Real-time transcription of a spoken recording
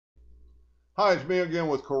Hi, it's me again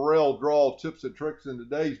with Corel Draw Tips and Tricks, and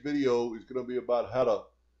today's video is going to be about how to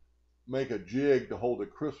make a jig to hold a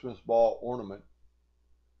Christmas ball ornament.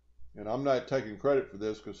 And I'm not taking credit for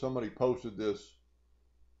this because somebody posted this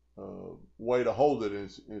way to hold it,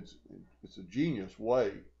 and it's a genius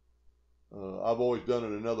way. I've always done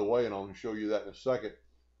it another way, and I'm going to show you that in a second.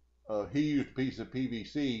 He used a piece of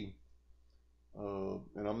PVC,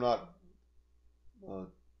 and I'm not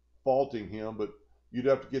faulting him, but you'd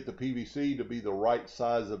have to get the PVC to be the right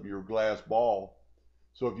size of your glass ball.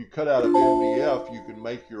 So if you cut out of MDF, you can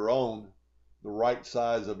make your own, the right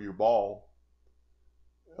size of your ball.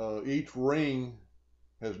 Each ring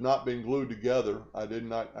has not been glued together. I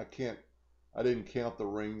didn't count the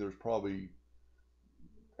ring. There's probably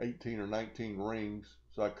 18 or 19 rings.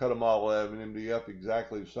 So I cut them all out of an MDF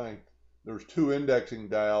exactly the same. There's two indexing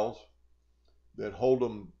dowels that hold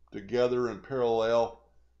them together in parallel.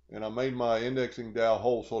 And I made my indexing dowel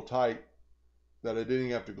hole so tight that I didn't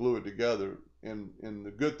have to glue it together. And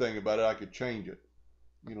the good thing about it, I could change it,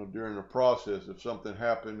 during the process. If something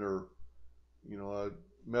happened or, I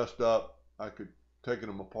messed up, I could take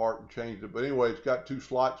them apart and change it. But anyway, it's got two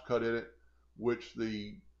slots cut in it, which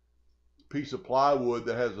the piece of plywood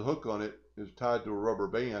that has the hook on it is tied to a rubber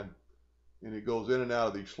band, and it goes in and out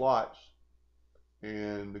of these slots.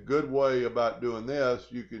 And the good way about doing this,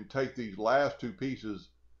 you can take these last two pieces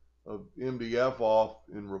of MDF off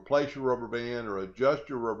and replace your rubber band or adjust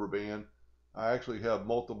your rubber band. I actually have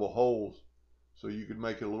multiple holes so you can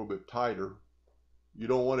make it a little bit tighter. You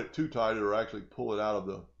don't want it too tight or actually pull it out of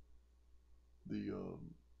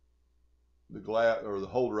the glass or the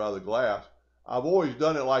holder out of the glass. I've always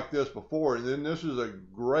done it like this before, and then this is a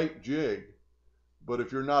great jig. But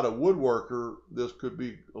if you're not a woodworker, this could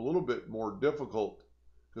be a little bit more difficult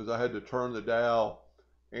because I had to turn the dowel.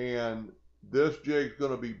 And this jig's going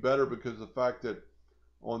to be better because of the fact that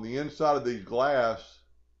on the inside of these glass,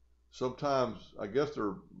 sometimes I guess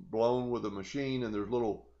they're blown with a machine and there's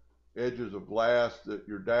little edges of glass that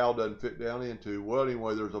your dowel doesn't fit down into. Well,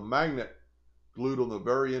 anyway, there's a magnet glued on the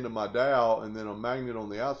very end of my dowel and then a magnet on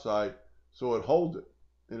the outside, so it holds it,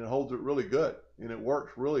 and it holds it really good, and it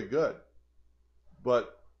works really good.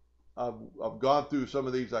 But I've gone through some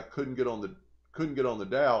of these I couldn't get on the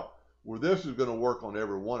dowel, where this is going to work on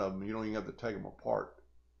every one of them. You don't even have to take them apart.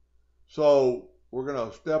 So we're going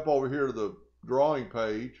to step over here to the drawing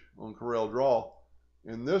page on Corel Draw,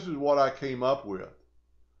 and this is what I came up with.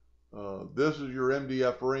 This is your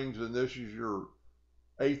MDF rings, and this is your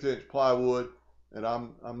 1/8 inch plywood. And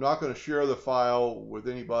I'm not going to share the file with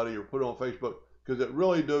anybody or put it on Facebook because it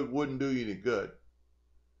really wouldn't do you any good.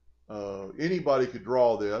 Anybody could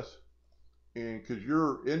draw this, and because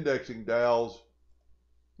your indexing dowels,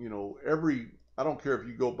 I don't care if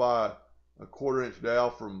you go buy a 1/4 inch dowel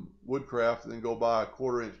from Woodcraft and then go buy a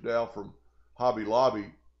 1/4 inch dowel from Hobby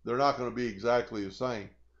Lobby, they're not going to be exactly the same.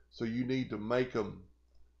 So you need to make them.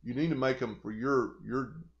 You need to make them for your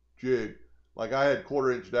jig. Like I had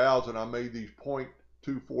 1/4 inch dowels, and I made these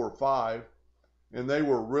 .245, and they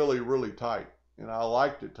were really, really tight. And I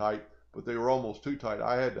liked it tight, but they were almost too tight.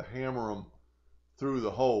 I had to hammer them through the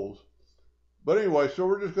holes. But anyway, so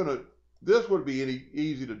we're just gonna. This would be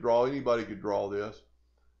easy to draw. Anybody could draw this.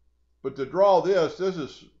 But to draw this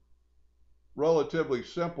is relatively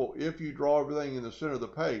simple if you draw everything in the center of the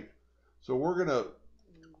page. So we're gonna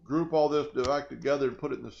group all this back together and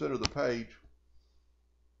put it in the center of the page.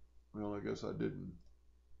 Well, I guess I didn't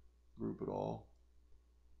group it all.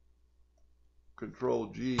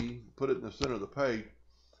 Control G, put it in the center of the page.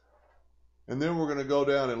 And then we're going to go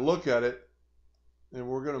down and look at it, and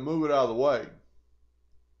we're going to move it out of the way.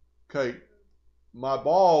 Okay, my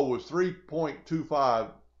ball was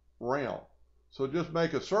 3.25 round. So just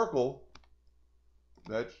make a circle.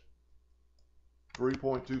 That's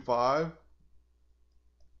 3.25,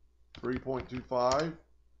 3.25.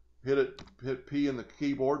 Hit P in the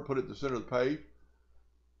keyboard, put it in the center of the page.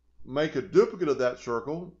 Make a duplicate of that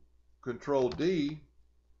circle, Control D,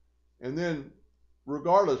 and then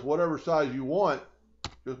regardless, whatever size you want,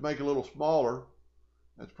 just make it a little smaller.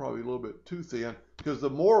 That's probably a little bit too thin, because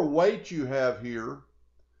the more weight you have here,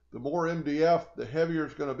 the more MDF, the heavier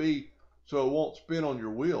it's going to be, so it won't spin on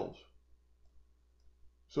your wheels.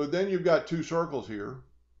 So then you've got two circles here.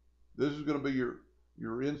 This is going to be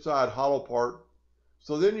your inside hollow part.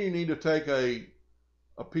 So then you need to take a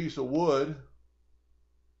piece of wood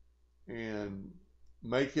and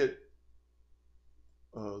make it,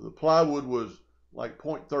 the plywood was like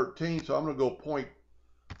 0.13, so I'm going to go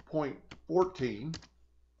 0.14.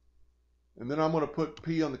 And then I'm going to put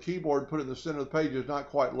P on the keyboard and put it in the center of the page. It's not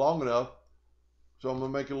quite long enough, so I'm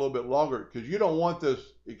going to make it a little bit longer, because you don't want this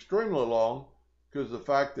extremely long, because of the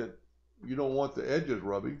fact that you don't want the edges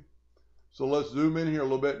rubbing. So let's zoom in here a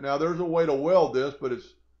little bit. Now there's a way to weld this, but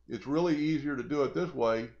it's really easier to do it this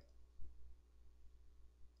way.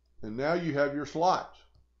 And now you have your slots.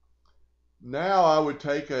 Now I would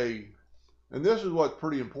take and this is what's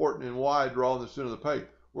pretty important and why I draw in the center of the page.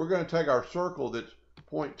 We're going to take our circle that's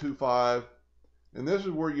 0.25, and this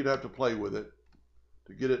is where you'd have to play with it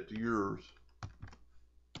to get it to yours.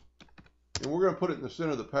 And we're going to put it in the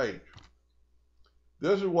center of the page.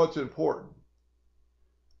 This is what's important.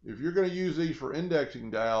 If you're going to use these for indexing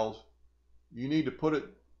dowels, you need to put it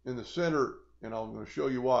in the center, and I'm going to show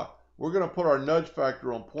you why. We're going to put our nudge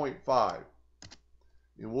factor on 0.5,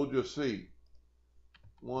 and we'll just see.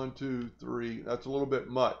 1, 2, 3, that's a little bit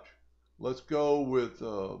much. Let's go with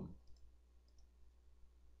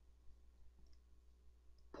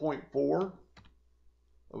 0.4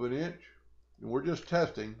 of an inch, and we're just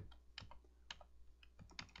testing.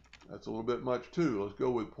 That's a little bit much too. Let's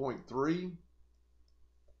go with 0.3.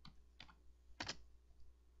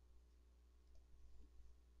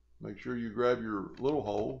 Make sure you grab your little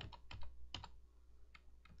hole.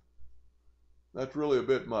 That's really a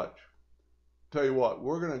bit much. Tell you what,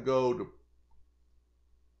 we're going to go to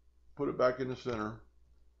put it back in the center.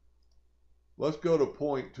 Let's go to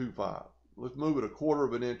 0.25. Let's move it 1/4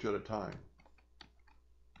 of an inch at a time.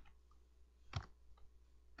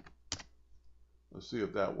 Let's see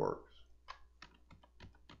if that works.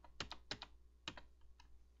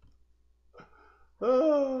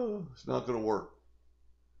 Oh, it's not going to work.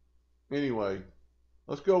 Anyway,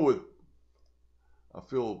 let's go with, I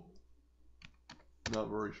feel not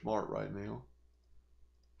very smart right now.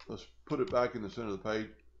 Let's put it back in the center of the page,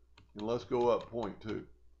 and let's go up 0.2.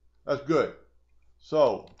 That's good.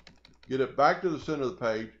 So get it back to the center of the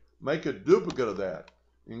page, make a duplicate of that,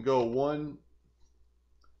 and go 1,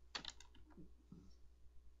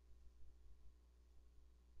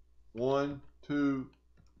 2,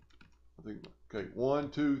 I think, okay, 1,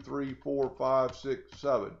 2, 3, 4, 5, 6,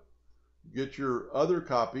 7. Get your other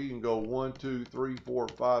copy and go 1, 2, 3, 4,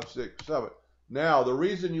 5, 6, 7. Now, the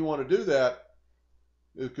reason you want to do that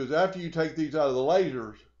is because after you take these out of the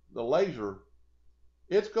laser,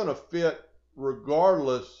 it's going to fit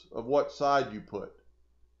regardless of what side you put,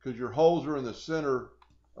 because your holes are in the center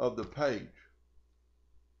of the page.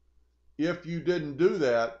 If you didn't do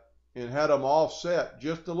that and had them offset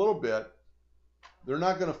just a little bit, they're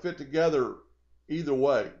not going to fit together either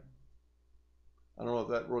way. I don't know if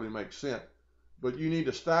that really makes sense, but you need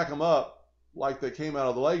to stack them up like they came out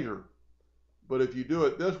of the laser. But if you do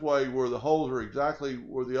it this way, where the holes are exactly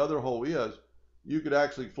where the other hole is, you could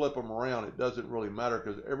actually flip them around. It doesn't really matter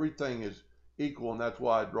because everything is equal, and that's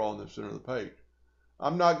why I draw in the center of the page.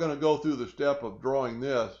 I'm not going to go through the step of drawing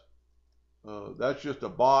this. That's just a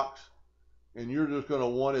box, and you're just going to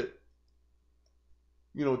want it,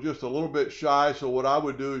 you know, just a little bit shy. So what I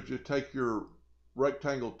would do is just take your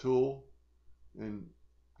rectangle tool and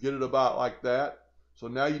get it about like that. So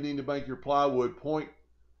now you need to make your plywood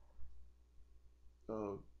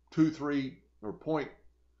 0.23 or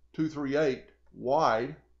 0.238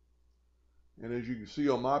 wide. And as you can see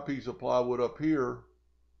on my piece of plywood up here,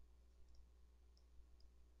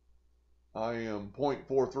 I am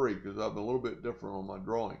 0.43 because I'm a little bit different on my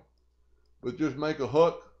drawing. But just make a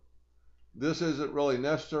hook. This isn't really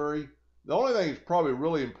necessary. The only thing that's probably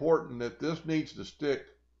really important that this needs to stick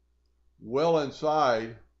well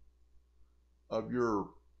inside of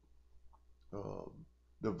your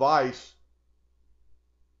device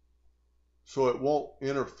so it won't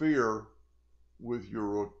interfere with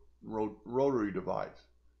your rotary device.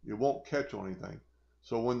 It won't catch on anything.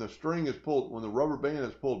 So when the string is pulled, when the rubber band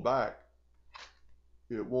is pulled back,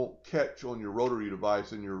 it won't catch on your rotary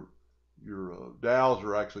device, and your dowels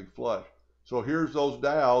are actually flush. So here's those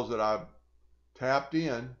dowels that I've tapped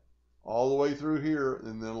in all the way through here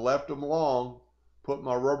and then left them long, put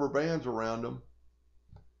my rubber bands around them.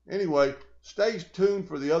 Anyway, stay tuned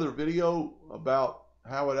for the other video about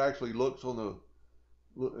how it actually looks on the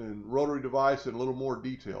rotary device in a little more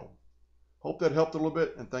detail. Hope that helped a little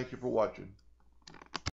bit, and thank you for watching.